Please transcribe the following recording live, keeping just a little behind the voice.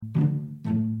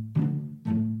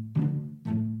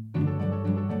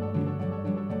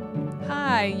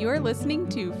Hi, you're listening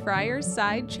to Friar's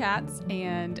Side Chats,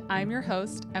 and I'm your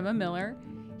host, Emma Miller,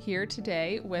 here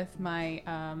today with my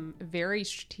very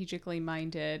strategically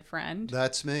minded friend.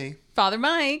 That's me. Father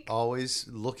Mike. Always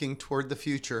looking toward the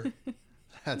future.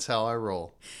 That's how I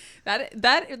roll.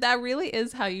 That really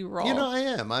is how you roll. You know, I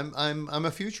am. I'm a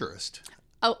futurist.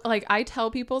 Like I tell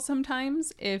people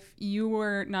sometimes, if you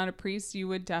were not a priest, you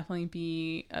would definitely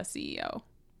be a CEO.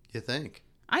 You think?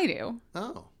 I do.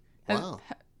 Oh, wow.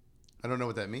 I don't know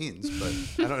what that means,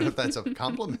 but I don't know if that's a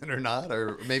compliment or not,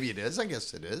 or maybe it is. I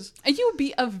guess it is. You would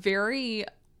be a very,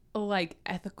 like,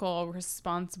 ethical,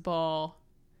 responsible,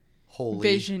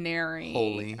 visionary,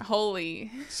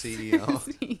 holy CEO.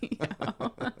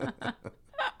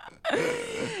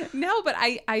 No, but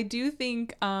I do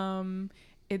think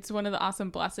it's one of the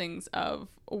awesome blessings of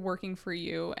working for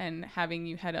you and having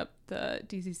you head up the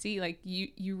DCC. Like,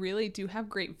 you really do have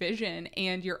great vision,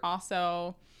 and you're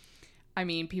also... I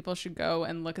mean, people should go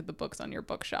and look at the books on your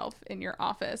bookshelf in your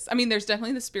office. I mean, there's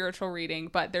definitely the spiritual reading,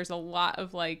 but there's a lot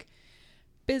of like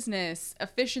business,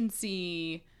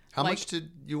 efficiency. How much did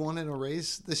you want in a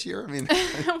raise this year? I mean,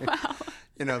 wow.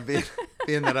 You know,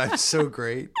 being that I'm so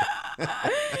great.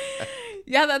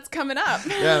 Yeah, that's coming up.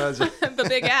 Yeah, that's the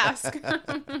big ask.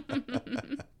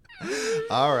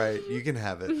 All right, you can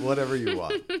have it, whatever you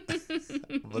want.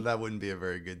 But that wouldn't be a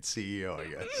very good CEO, I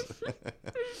guess.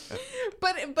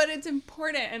 But it's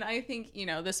important, and I think, you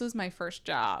know, this was my first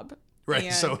job. Right,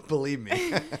 and... so believe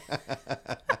me.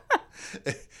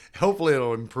 Hopefully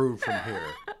it'll improve from here.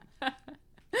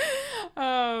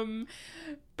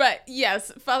 But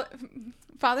yes,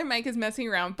 Father Mike is messing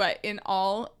around, but in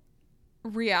all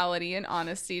reality and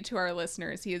honesty to our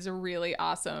listeners, he is a really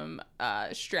awesome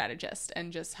strategist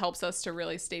and just helps us to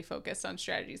really stay focused on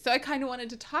strategy. So I kind of wanted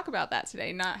to talk about that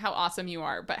today, not how awesome you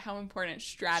are, but how important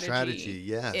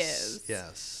strategy is.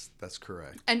 Yes, that's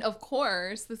correct. And of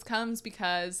course, this comes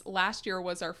because last year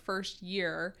was our first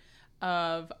year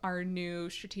of our new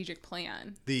strategic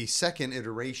plan. The second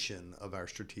iteration of our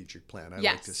strategic plan, I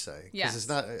like to say. Yes. It's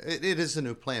not, it is a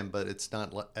new plan, but it's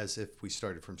not as if we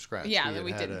started from scratch. Yeah,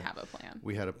 we didn't have a plan.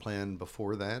 We had a plan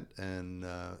before that, and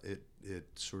it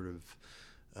sort of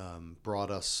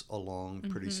brought us along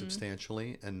pretty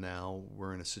substantially. And now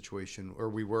we're in a situation, or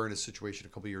we were in a situation a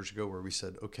couple of years ago where we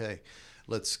said, okay,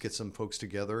 let's get some folks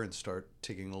together and start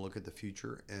taking a look at the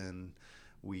future. And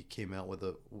we came out with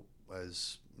of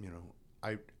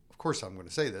course I'm going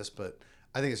to say this, but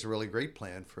I think it's a really great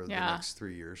plan for the next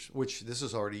 3 years, which this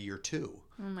is already year 2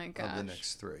 of the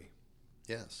next 3.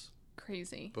 Yes.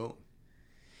 Crazy. Boom.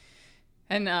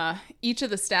 And each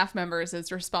of the staff members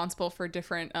is responsible for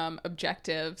different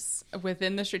objectives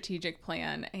within the strategic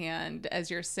plan. And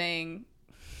as you're saying,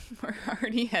 we're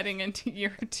already heading into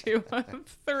year 2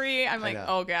 of 3. I'm like,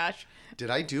 oh gosh. Did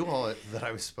I do all that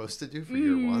I was supposed to do for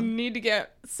year 1? Need to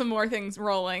get some more things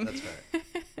rolling. That's right.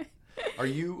 Are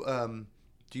you,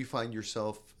 do you find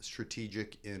yourself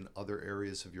strategic in other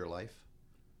areas of your life?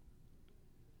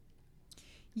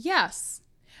 Yes,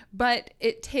 but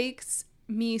it takes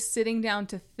me sitting down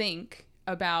to think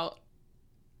about,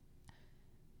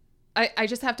 I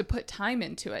just have to put time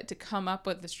into it to come up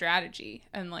with the strategy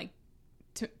and like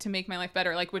to make my life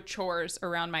better, like with chores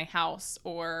around my house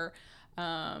or,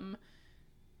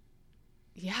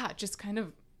 just kind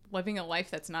of living a life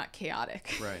that's not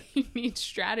chaotic. Right. You need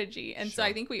strategy. And so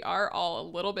I think we are all a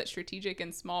little bit strategic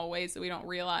in small ways that we don't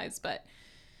realize, but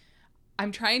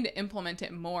I'm trying to implement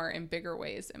it more in bigger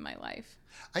ways in my life.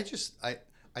 I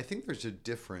think there's a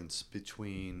difference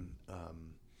between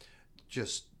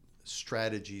just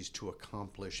strategies to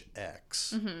accomplish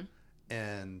X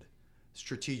and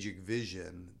strategic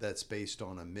vision that's based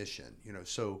on a mission. You know,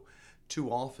 so too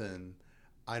often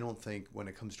I don't think when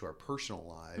it comes to our personal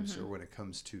lives or when it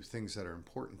comes to things that are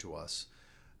important to us,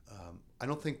 I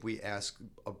don't think we ask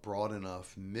a broad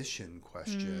enough mission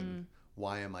question.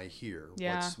 Why am I here?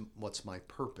 Yeah. What's my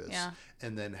purpose? Yeah.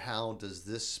 And then how does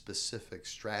this specific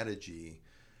strategy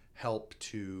help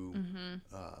to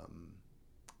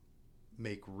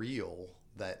make real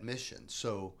that mission?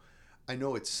 So I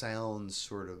know it sounds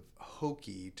sort of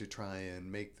hokey to try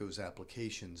and make those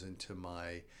applications into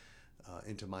my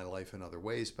life in other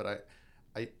ways, but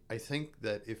I think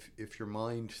that if your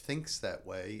mind thinks that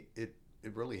way, it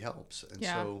really helps. And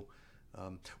so I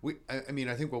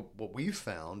think what we've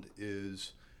found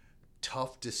is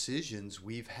tough decisions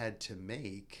we've had to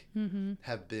make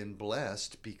have been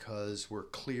blessed because we're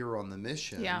clear on the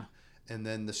mission, and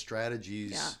then the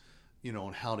strategies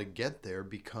on how to get there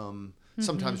become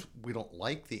sometimes we don't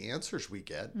like the answers we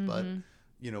get, but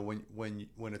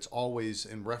when it's always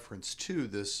in reference to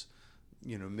this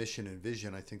mission and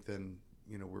vision, I think then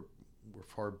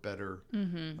far better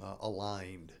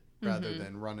aligned rather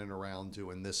than running around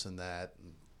doing this and that,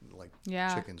 and like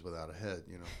chickens without a head,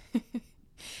 you know.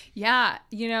 Yeah,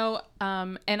 you know,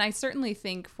 and I certainly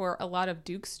think for a lot of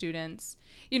Duke students,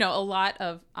 you know,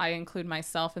 I include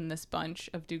myself in this bunch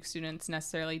of Duke students,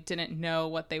 necessarily didn't know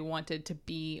what they wanted to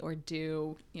be or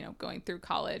do, you know, going through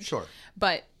college. Sure.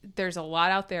 But there's a lot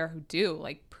out there who do,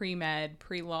 like pre-med,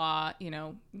 pre-law, you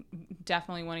know,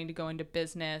 definitely wanting to go into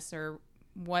business or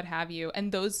what have you.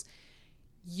 And those,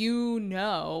 you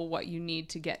know what you need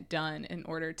to get done in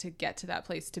order to get to that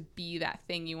place, to be that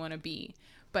thing you want to be.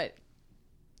 But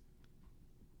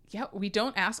yeah, we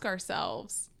don't ask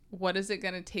ourselves, what is it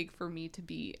going to take for me to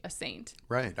be a saint?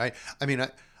 Right. I mean,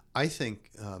 I think...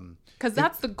 because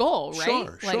that's the goal, right?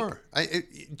 Sure.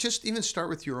 Just even start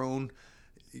with your own,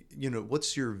 you know,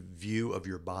 what's your view of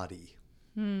your body?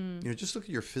 You know, just look at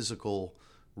your physical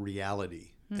reality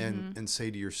and say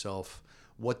to yourself,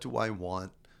 what do I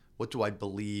want? What do I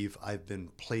believe? I've been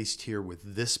placed here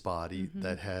with this body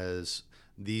that has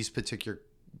these particular,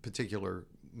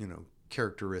 you know,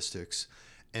 characteristics,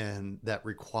 and that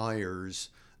requires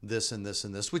this and this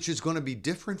and this, which is going to be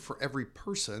different for every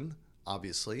person,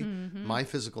 obviously. My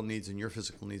physical needs and your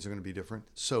physical needs are going to be different.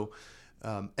 So,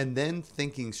 and then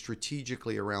thinking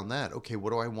strategically around that, okay,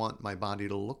 what do I want my body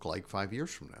to look like 5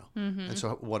 years from now? And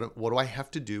so what do I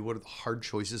have to do? What are the hard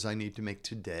choices I need to make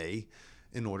today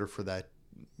in order for that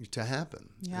to happen?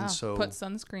 Yeah, and so, put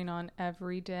sunscreen on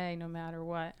every day, no matter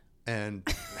what. And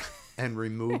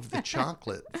remove the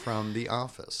chocolate from the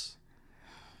office.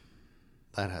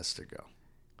 That has to go.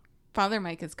 Father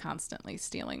Mike is constantly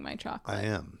stealing my chocolate. I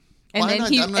am. And well,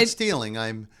 then I'm not stealing.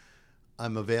 I'm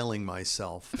availing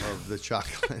myself of the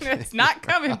chocolate. It's not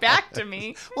coming back to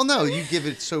me. Well, no, you give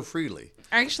it so freely.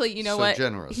 Actually, you know so what?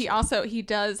 Generously.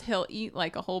 He'll eat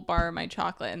like a whole bar of my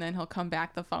chocolate, and then he'll come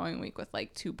back the following week with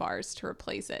like 2 bars to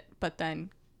replace it. But then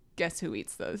guess who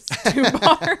eats those 2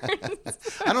 bars?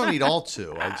 I don't eat all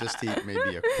 2. I just eat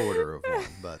maybe a quarter of one,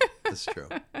 but that's true.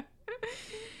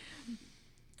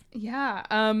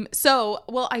 Yeah. So,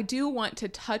 well, I do want to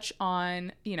touch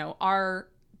on, you know,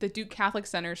 the Duke Catholic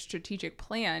Center strategic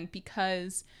plan,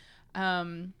 because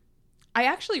I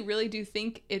actually really do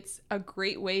think it's a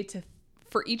great way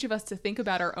for each of us to think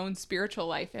about our own spiritual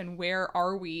life and where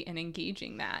are we in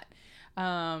engaging that.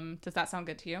 Does that sound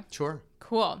good to you? Sure.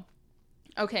 Cool.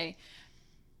 Okay.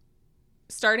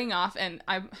 Starting off, and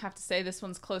I have to say this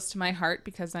one's close to my heart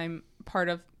because I'm part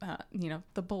of, you know,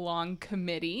 the Belong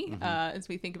Committee as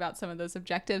we think about some of those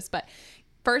objectives. But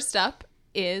first up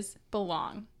is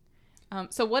belong.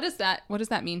 So what does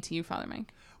that mean to you, Father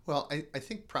Mike? Well, I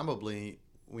think probably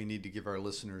we need to give our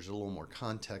listeners a little more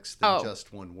context than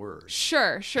just one word.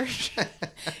 Sure.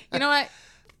 You know what?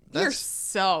 You're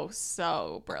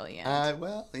so brilliant.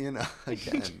 Well, you know,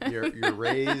 again, your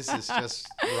raise is just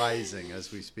rising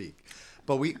as we speak.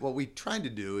 But what we tried to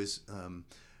do is,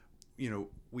 you know,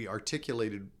 we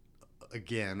articulated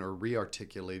again, or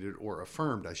re-articulated, or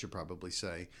affirmed, I should probably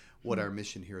say, what our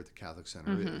mission here at the Catholic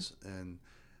Center is, and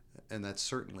that's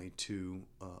certainly to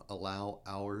allow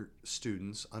our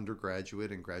students,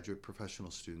 undergraduate and graduate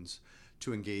professional students,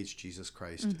 to engage Jesus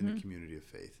Christ in a community of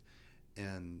faith,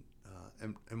 and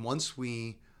once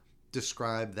we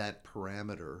describe that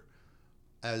parameter,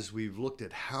 as we've looked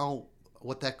at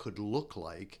what that could look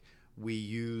like, we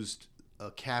used a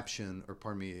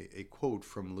quote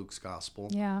from Luke's Gospel,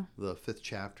 the 5th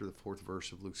chapter, the 4th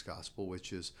verse of Luke's Gospel,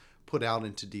 which is, put out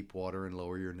into deep water and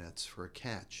lower your nets for a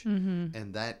catch.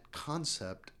 And that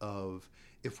concept of,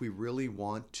 if we really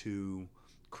want to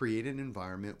create an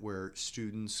environment where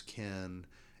students can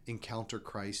encounter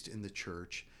Christ in the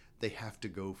church, they have to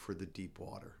go for the deep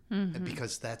water. And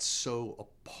because that's so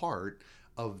a part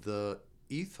of the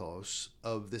ethos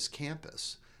of this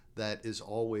campus that is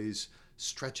always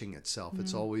stretching itself.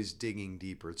 It's always digging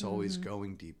deeper. It's always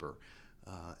going deeper.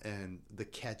 And the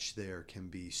catch there can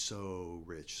be so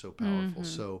rich, so powerful.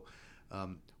 So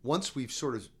once we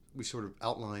sort of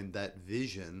outlined that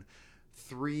vision,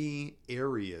 3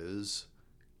 areas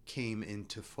came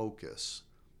into focus.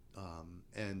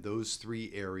 And those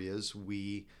 3 areas,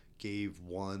 we gave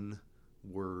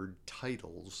 1-word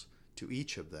titles to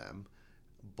each of them: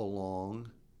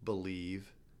 belong,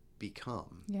 believe,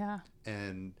 become. Yeah.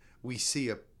 And we see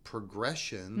a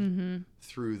progression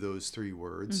through those 3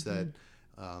 words that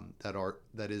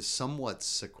is somewhat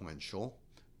sequential,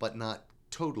 but not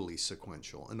totally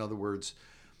sequential. In other words,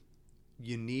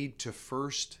 you need to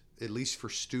first, at least for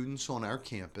students on our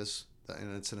campus,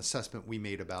 and it's an assessment we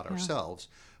made about ourselves,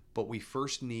 but we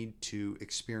first need to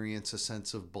experience a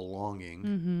sense of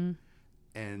belonging,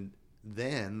 and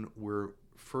then we're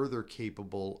further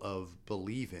capable of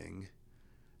believing,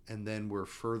 and then we're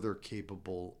further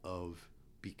capable of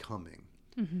becoming.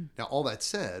 Now, all that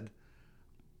said,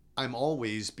 I'm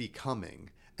always becoming,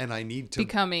 and I need to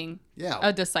becoming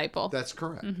a disciple. That's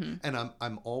correct. And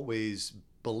I'm always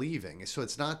believing. So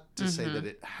it's not to say that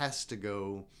it has to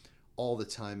go all the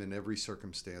time in every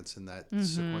circumstance in that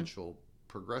sequential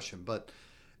progression, but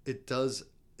it does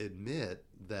admit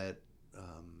that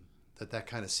that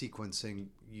kind of sequencing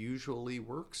usually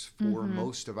works for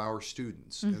most of our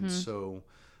students. And so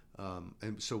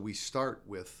we start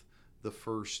with the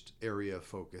first area of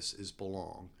focus is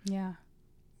belong. Yeah.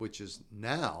 Which is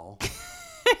now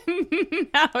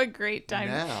now a great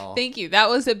time. Thank you. That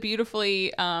was a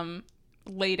beautifully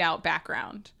laid out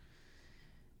background.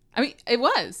 I mean, it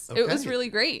was. Okay. It was really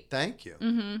great. Thank you.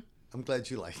 I'm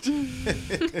glad you liked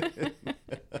it.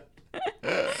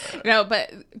 No,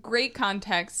 but great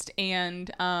context.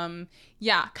 And kind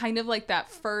of like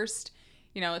that first,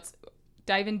 it's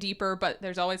diving deeper, but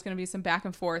there's always going to be some back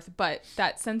and forth. But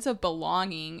that sense of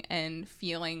belonging and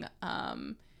feeling,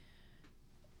 a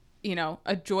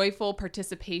joyful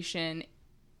participation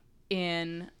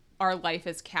in our life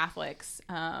as Catholics,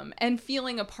 and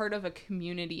feeling a part of a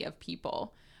community of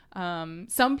people.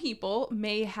 Some people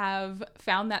may have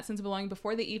found that sense of belonging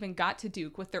before they even got to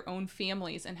Duke with their own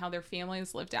families and how their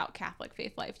families lived out Catholic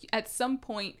faith life. At some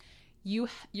point,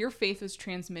 your faith was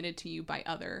transmitted to you by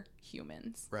other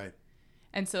humans. Right.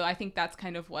 And so I think that's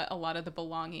kind of what a lot of the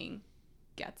belonging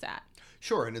gets at.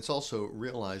 Sure. And it's also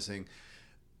realizing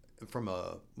from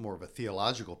a more of a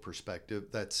theological perspective,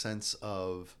 that sense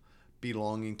of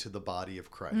belonging to the body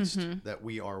of Christ, that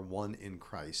we are one in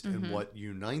Christ. And what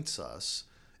unites us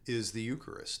is the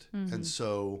Eucharist. And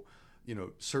so,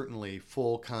 certainly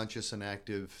full, conscious, and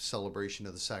active celebration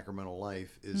of the sacramental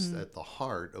life is at the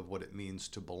heart of what it means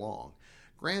to belong.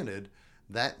 Granted,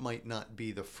 that might not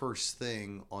be the first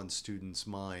thing on students'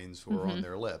 minds or on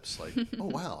their lips. Like, oh,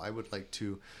 wow, I would like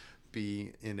to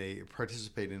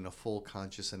participate in a full,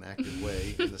 conscious, and active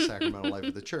way in the sacramental life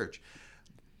of the church.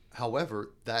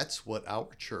 However, that's what our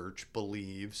church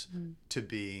believes to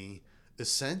be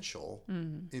essential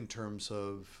in terms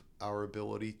of our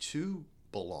ability to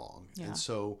belong. Yeah. And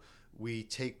so we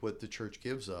take what the church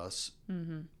gives us,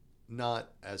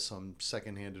 not as some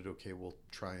second-handed, okay, we'll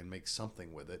try and make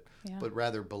something with it, but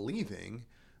rather believing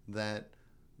that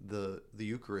the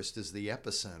Eucharist is the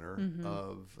epicenter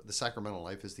of the sacramental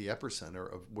life, is the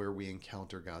epicenter of where we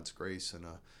encounter God's grace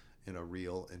in a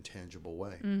real and tangible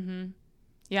way.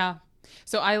 Yeah.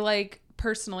 So I like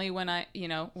personally when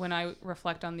I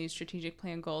reflect on these strategic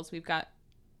plan goals, we've got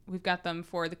them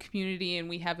for the community and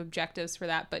we have objectives for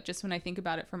that. But just when I think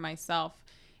about it for myself,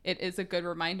 it is a good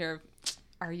reminder of,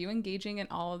 are you engaging in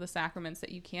all of the sacraments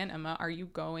that you can, Emma? Are you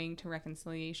going to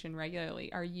reconciliation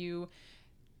regularly? Are you,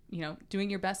 doing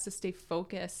your best to stay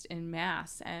focused in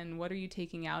Mass? And what are you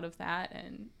taking out of that?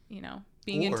 And,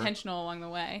 being intentional along the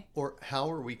way. Or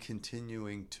how are we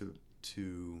continuing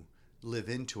to live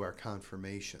into our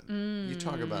confirmation? You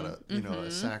talk about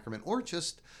a sacrament, or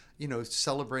just,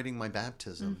 celebrating my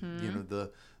baptism,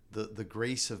 the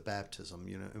grace of baptism,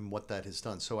 and what that has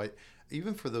done. So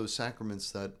even for those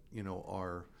sacraments that,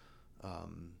 are,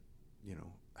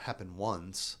 happen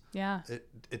once,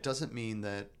 it doesn't mean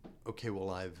that, okay, well,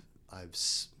 I've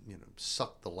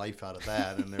sucked the life out of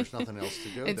that and there's nothing else to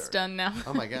go it's done now.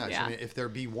 Oh my gosh. Yeah. I mean, if there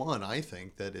be one, I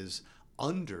think, that is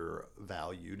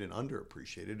undervalued and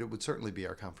underappreciated, it would certainly be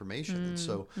our confirmation. And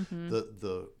so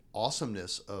the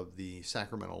awesomeness of the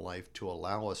sacramental life to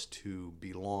allow us to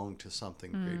belong to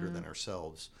something greater than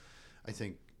ourselves, I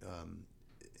think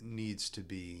needs to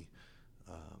be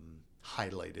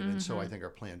highlighted. And so I think our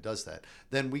plan does that.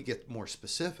 Then we get more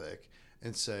specific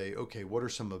and say, okay, what are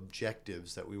some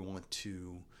objectives that we want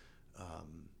to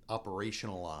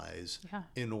operationalize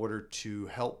in order to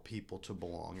help people to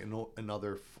belong, in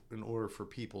order for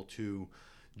people to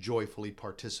joyfully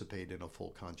participate in a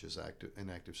full, conscious,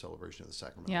 active celebration of the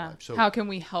sacramental life. So how can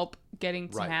we help getting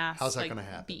to Mass? How's that going to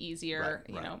happen? Be easier,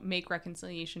 make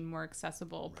reconciliation more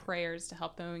accessible, prayers to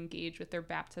help them engage with their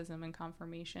baptism and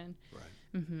confirmation.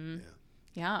 Right.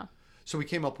 Yeah. So we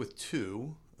came up with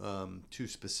two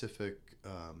specific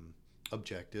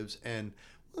objectives. And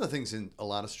one of the things in a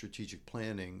lot of strategic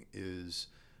planning is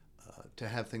to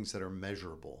have things that are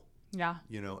measurable. Yeah.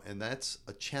 And that's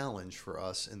a challenge for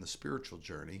us in the spiritual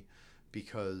journey,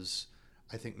 because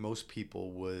I think most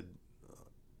people would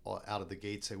out of the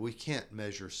gate say, we can't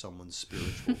measure someone's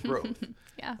spiritual growth.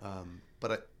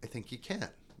 But I think you can,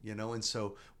 and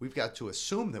so we've got to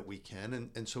assume that we can.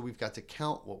 And so we've got to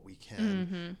count what we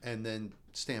can and then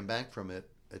stand back from it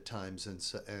at times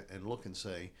and look and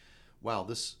say, wow,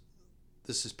 this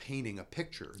this is painting a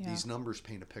picture. Yeah. These numbers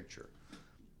paint a picture.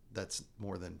 That's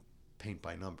more than paint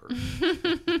by number.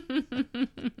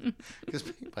 Because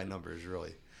paint by number is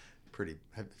really pretty.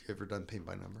 Have you ever done paint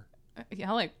by number?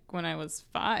 Yeah, like when I was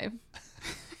 5.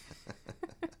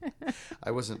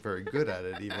 I wasn't very good at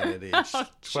it even at age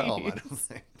 12, I don't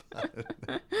think.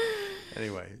 But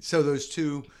anyway, so those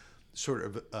two sort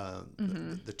of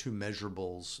the two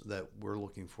measurables that we're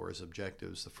looking for as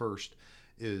objectives. The first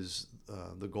is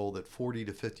the goal that 40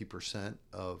 to 50%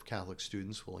 of Catholic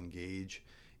students will engage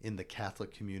in the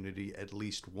Catholic community at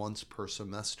least once per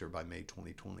semester by May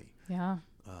 2020. Yeah.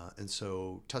 And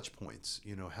so touch points,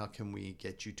 how can we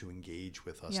get you to engage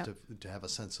with us, to have a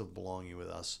sense of belonging with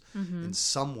us in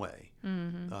some way,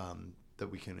 that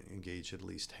we can engage at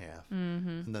least half.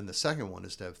 And then the second one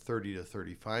is to have 30 to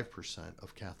 35%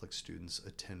 of Catholic students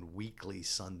attend weekly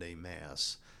Sunday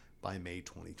Mass by May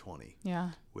 2020. Yeah.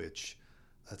 Which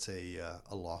that's a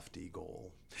lofty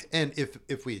goal. And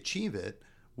if we achieve it,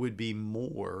 would be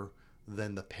more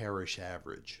than the parish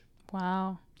average.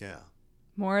 Wow. Yeah.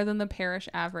 More than the parish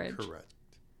average. Correct.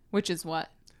 Which is what?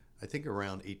 I think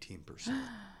around 18%.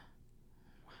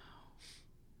 Wow.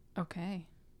 Okay.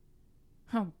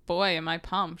 Oh boy, am I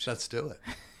pumped. Let's do it.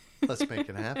 Let's make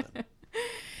it happen.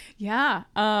 Yeah.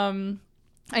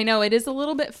 I know it is a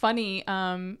little bit funny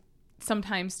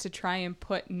sometimes to try and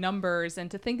put numbers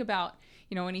and to think about,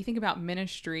 when you think about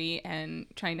ministry and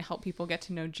trying to help people get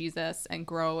to know Jesus and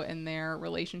grow in their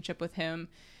relationship with him,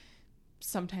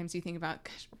 sometimes you think about,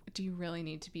 gosh, do you really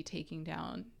need to be taking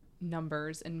down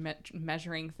numbers and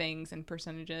measuring things and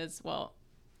percentages? Well,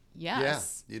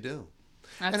 yes. Yeah, you do.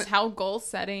 That's how goal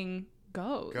setting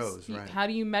goes. Right. How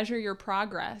do you measure your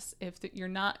progress if you're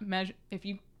not if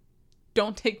you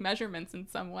don't take measurements in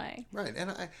some way? Right. And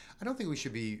I don't think we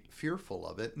should be fearful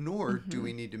of it, nor do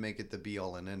we need to make it the be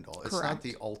all and end all. It's not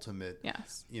the ultimate,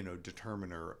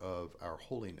 determiner of our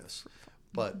holiness.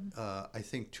 But I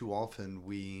think too often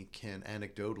we can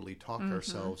anecdotally talk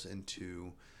ourselves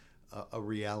into a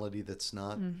reality that's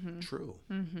not true,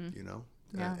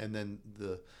 Yeah. And then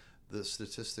the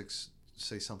statistics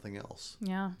say something else.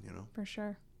 Yeah, for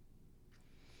sure.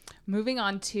 Moving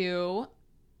on to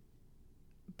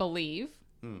believe.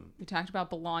 We talked about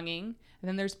belonging, and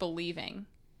then there's believing.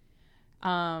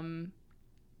 In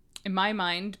my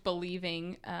mind,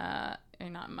 believing, or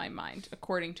not in my mind,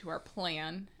 according to our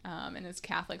plan, and as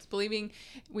Catholics, believing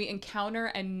we encounter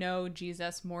and know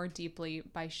Jesus more deeply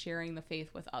by sharing the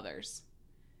faith with others.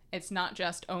 It's not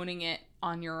just owning it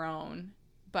on your own,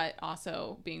 but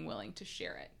also being willing to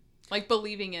share it. Like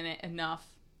believing in it enough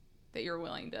that you're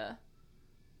willing to.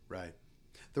 Right.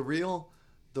 The real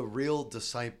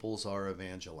disciples are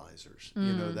evangelizers.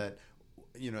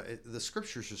 The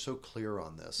scriptures are so clear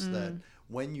on this that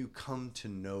when you come to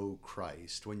know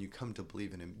Christ, when you come to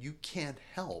believe in him, you can't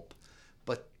help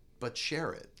but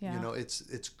share it. Yeah.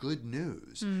 It's good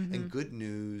news, and good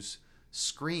news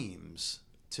screams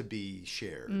to be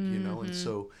shared, and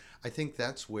so I think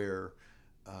that's where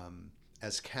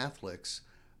as Catholics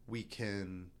we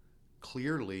can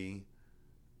clearly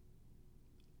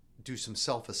do some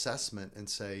self-assessment and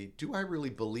say, do I really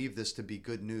believe this to be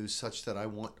good news such that I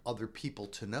want other people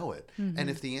to know it? And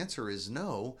if the answer is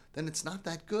no, then it's not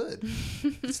that good.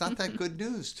 It's not that good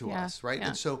news to us, right? Yeah.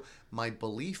 And so my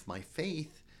belief, my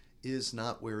faith is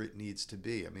not where it needs to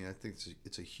be. I mean, I think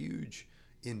it's a huge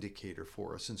indicator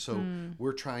for us. And so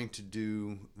we're trying to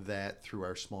do that through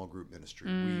our small group ministry.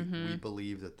 We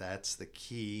believe that that's the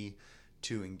key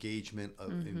to engagement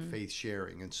in faith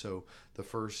sharing. And so the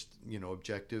first,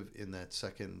 objective in that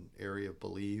second area of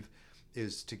believe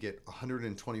is to get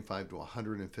 125 to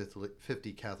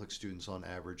 150 Catholic students on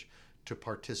average to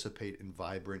participate in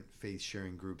vibrant faith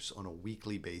sharing groups on a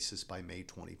weekly basis by May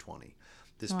 2020.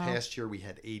 This past year we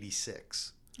had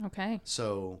 86. Okay.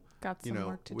 So, got some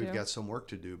work to we've do. got some work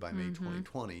to do by May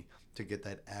 2020 to get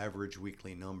that average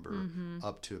weekly number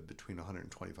up to between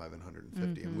 125 and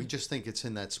 150. And we just think it's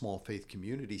in that small faith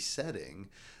community setting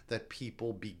that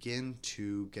people begin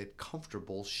to get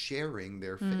comfortable sharing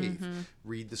their faith.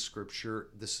 Read the scripture.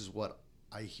 This is what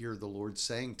I hear the Lord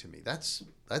saying to me. That's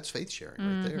faith sharing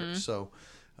right there. So,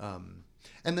 and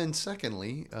then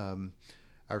secondly,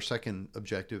 our second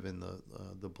objective in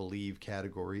the believe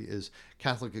category is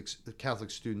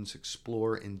Catholic students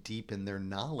explore and deepen their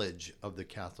knowledge of the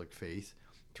Catholic faith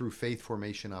through faith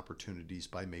formation opportunities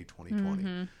by May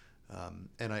 2020.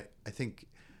 And I think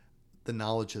the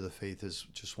knowledge of the faith is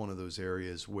just one of those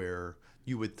areas where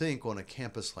you would think on a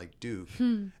campus like Duke,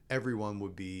 everyone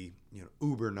would be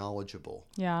uber knowledgeable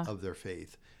of their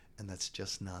faith. And that's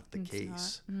just not the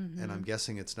case. And I'm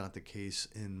guessing it's not the case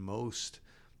in most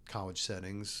college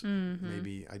settings, Mm-hmm.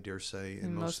 maybe I dare say in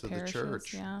In most most of the parishes,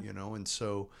 church, yeah. you know, and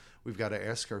so we've got to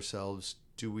ask ourselves,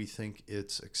 do we think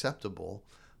it's acceptable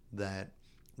that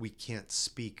we can't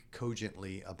speak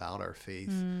cogently about our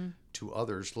faith to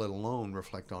others, let alone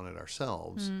reflect on it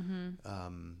ourselves?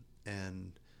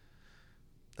 And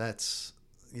that's,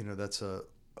 you know, that's a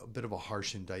bit of a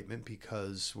harsh indictment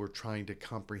because we're trying to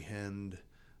comprehend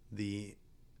the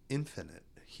infinite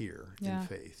here Yeah. in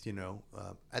faith. You know,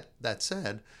 that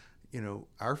said, you know,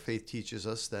 our faith teaches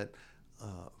us that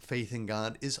faith in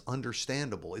God is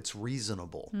understandable. It's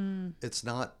reasonable. It's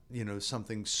not, you know,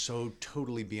 something so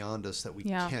totally beyond us that we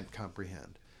Yeah. can't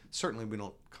comprehend. Certainly, we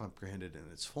don't comprehend it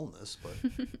in its fullness, but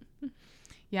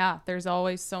Yeah, there's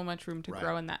always so much room to Right.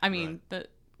 grow in that. I mean, the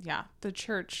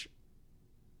church,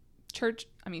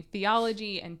 I mean,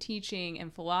 theology and teaching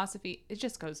and philosophy, it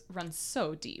just runs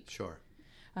so deep. sure.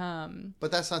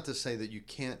 But that's not to say that you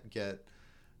can't get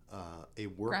a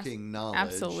working knowledge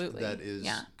Absolutely. that is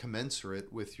Yeah.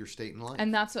 commensurate with your state in life.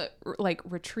 And that's what like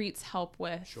retreats help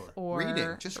with. Sure. Or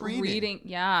Reading, just reading.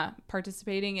 Yeah.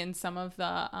 Participating in some of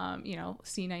the, you know,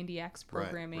 C90X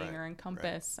programming right, or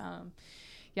Encompass.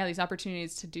 Yeah, these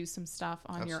opportunities to do some stuff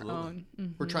on your Absolutely. own.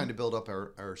 Mhm. We're trying to build up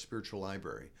our spiritual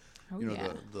library. Oh, You know,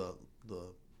 yeah. the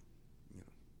you know,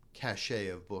 cachet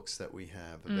of books that we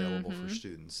have available for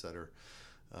students that are,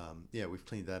 we've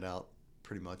cleaned that out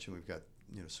pretty much, and we've got,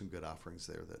 you know, some good offerings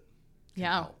there that can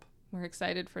Yeah. help. We're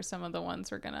excited for some of the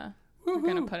ones we're gonna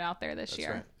put out there this That's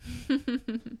year.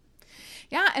 right.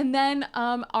 Yeah, and then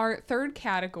our third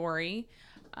category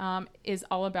is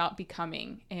all about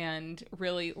becoming and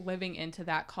really living into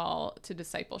that call to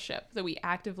discipleship. That we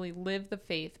actively live the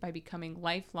faith by becoming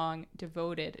lifelong,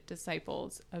 devoted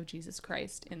disciples of Jesus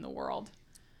Christ in the world.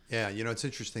 Yeah, you know, it's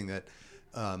interesting that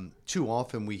too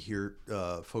often we hear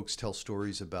folks tell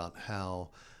stories about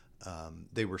how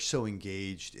they were so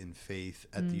engaged in faith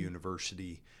at the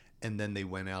university, and then they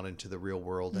went out into the real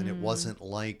world, and it wasn't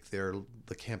like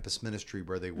the campus ministry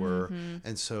where they were,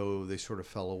 and so they sort of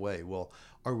fell away. Well,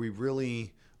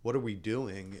 what are we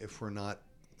doing if we're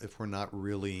not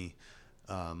really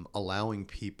allowing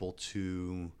people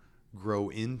to grow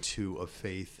into a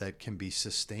faith that can be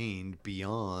sustained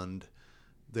beyond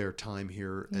their time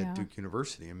here Yeah. at Duke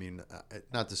University? I mean,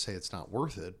 not to say it's not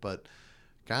worth it, but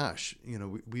gosh, you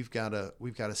know, we've got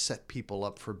to set people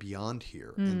up for beyond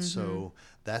here, and so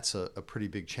that's a pretty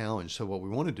big challenge. So what we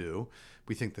want to do,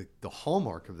 we think that the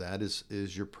hallmark of that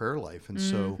is your prayer life, and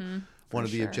so one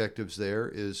of the sure. objectives there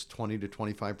is 20 to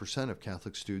 25% of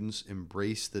Catholic students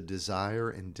embrace the desire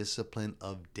and discipline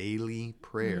of daily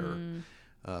prayer.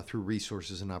 Through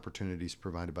resources and opportunities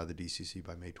provided by the DCC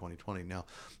by May 2020. Now,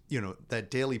 you know, that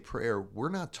daily prayer, we're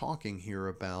not talking here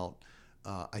about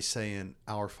I say an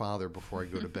Our Father before I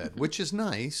go to bed, which is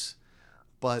nice,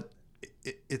 but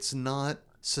it's not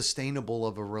sustainable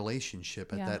of a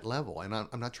relationship at that level. And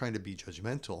I'm not trying to be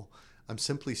judgmental. I'm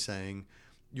simply saying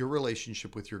your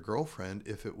relationship with your girlfriend,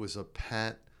 if it was a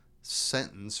pat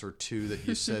sentence or two that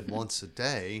you said once a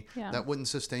day, that wouldn't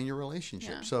sustain your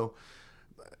relationship. Yeah. So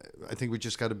I think we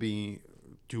just got to be,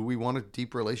 do we want a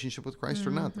deep relationship with Christ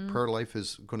or not? The prayer life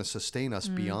is going to sustain us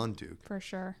beyond Duke. For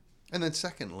sure. And then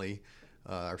secondly,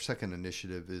 our second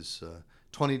initiative is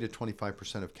 20 to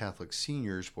 25% of Catholic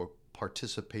seniors will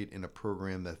participate in a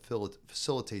program that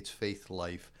facilitates faith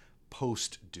life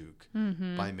post-Duke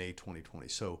by May 2020.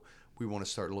 So we want to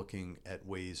start looking at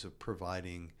ways of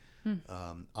providing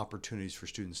opportunities for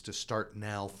students to start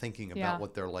now thinking about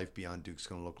what their life beyond Duke's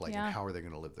going to look like and how are they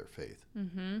going to live their faith.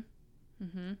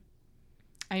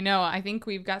 I know. I think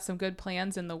we've got some good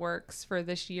plans in the works for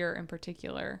this year in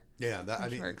particular. Yeah,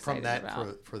 we're from excited that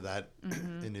about. for that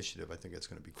initiative, I think it's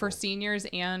going to be cool. For seniors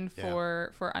and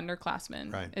for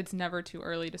underclassmen. Right. It's never too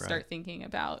early to start thinking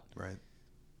about Right.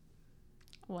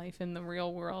 life in the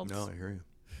real world. No, I hear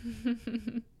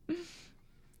you.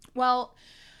 Well,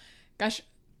 gosh,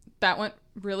 that went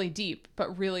really deep,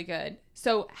 but really good.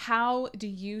 So how do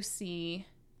you see...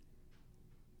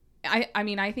 I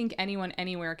mean, I think anyone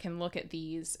anywhere can look at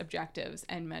these objectives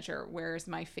and measure where is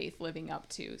my faith living up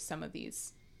to some of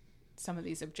these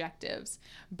objectives.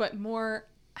 But more,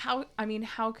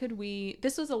 how could we,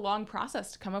 this was a long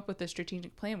process to come up with the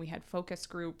strategic plan. We had focus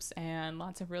groups and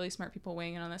lots of really smart people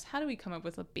weighing in on this. How do we come up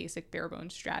with a basic bare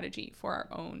bones strategy for our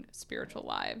own spiritual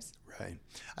lives? Right.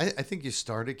 I think you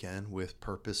start again with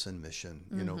purpose and mission.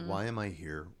 You know, why am I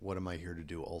here? What am I here to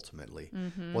do ultimately?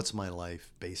 What's my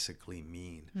life basically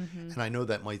mean? And I know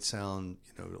that might sound,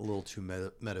 you know, a little too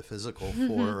metaphysical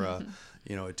for,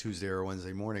 you know, a Tuesday or a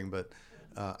Wednesday morning, but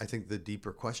I think the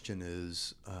deeper question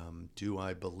is, do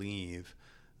I believe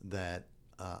that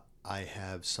I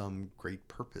have some great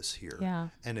purpose here. Yeah.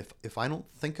 And if I don't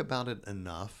think about it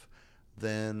enough,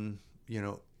 then,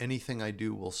 anything I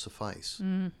do will suffice.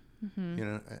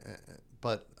 Mm-hmm.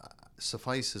 But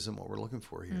suffice isn't what we're looking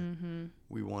for here. Mm-hmm.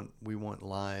 We want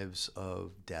lives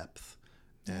of depth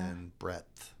and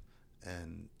breadth,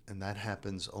 and that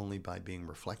happens only by being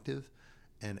reflective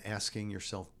and asking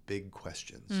yourself big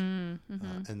questions,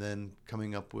 and then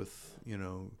coming up with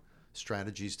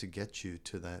strategies to get you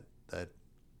to that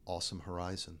awesome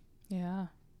horizon. Yeah.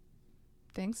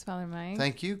 Thanks, Father Mike.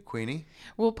 Thank you, Queenie.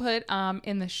 We'll put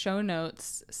in the show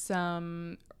notes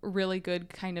some really good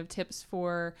kind of tips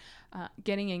for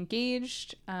getting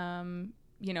engaged,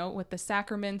 with the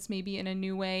sacraments, maybe in a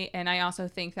new way. And I also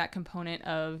think that component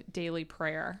of daily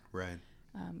prayer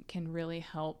can really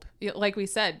help. Like we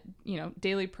said,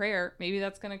 daily prayer, maybe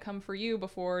that's going to come for you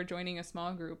before joining a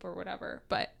small group or whatever.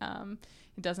 But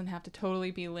it doesn't have to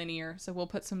totally be linear. So we'll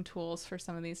put some tools for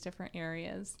some of these different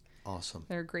areas. Awesome.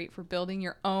 They're great for building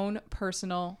your own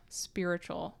personal,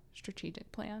 spiritual,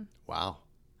 strategic plan. Wow.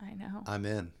 I know. I'm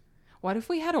in. What if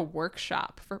we had a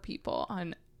workshop for people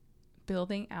on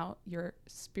building out your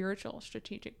spiritual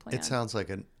strategic plan? It sounds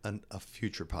like a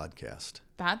future podcast.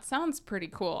 That sounds pretty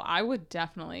cool. I would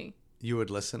definitely. You would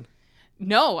listen?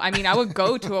 No, I mean, I would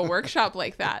go to a workshop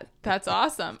like that. That's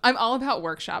awesome. I'm all about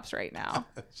workshops right now.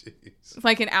 Jeez. It's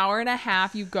like an hour and a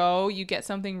half. You go, you get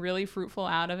something really fruitful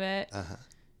out of it. Uh-huh.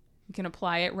 You can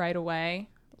apply it right away.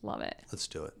 Love it. Let's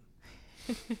do it.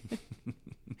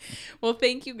 Well,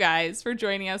 thank you guys for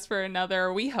joining us for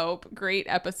another, we hope, great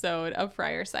episode of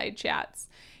Friarside Chats.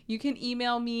 You can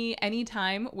email me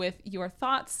anytime with your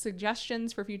thoughts,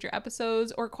 suggestions for future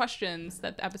episodes, or questions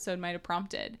that the episode might have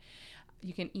prompted.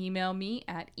 You can email me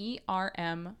at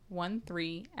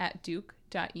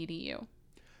erm13@duke.edu.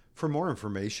 For more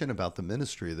information about the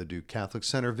ministry of the Duke Catholic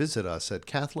Center, visit us at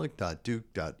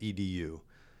catholic.duke.edu.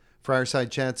 Friarside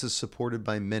Chats is supported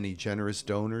by many generous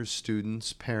donors,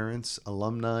 students, parents,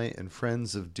 alumni, and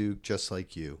friends of Duke just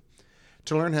like you.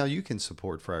 To learn how you can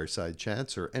support Friarside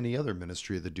Chats or any other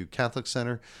ministry of the Duke Catholic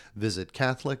Center, visit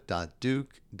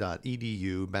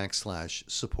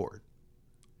catholic.duke.edu/support.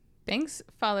 Thanks,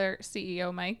 Father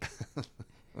CEO Mike.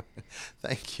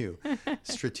 Thank you,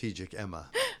 Strategic Emma.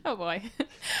 Oh boy.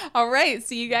 All right.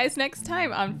 See you guys next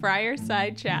time on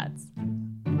Friarside Chats.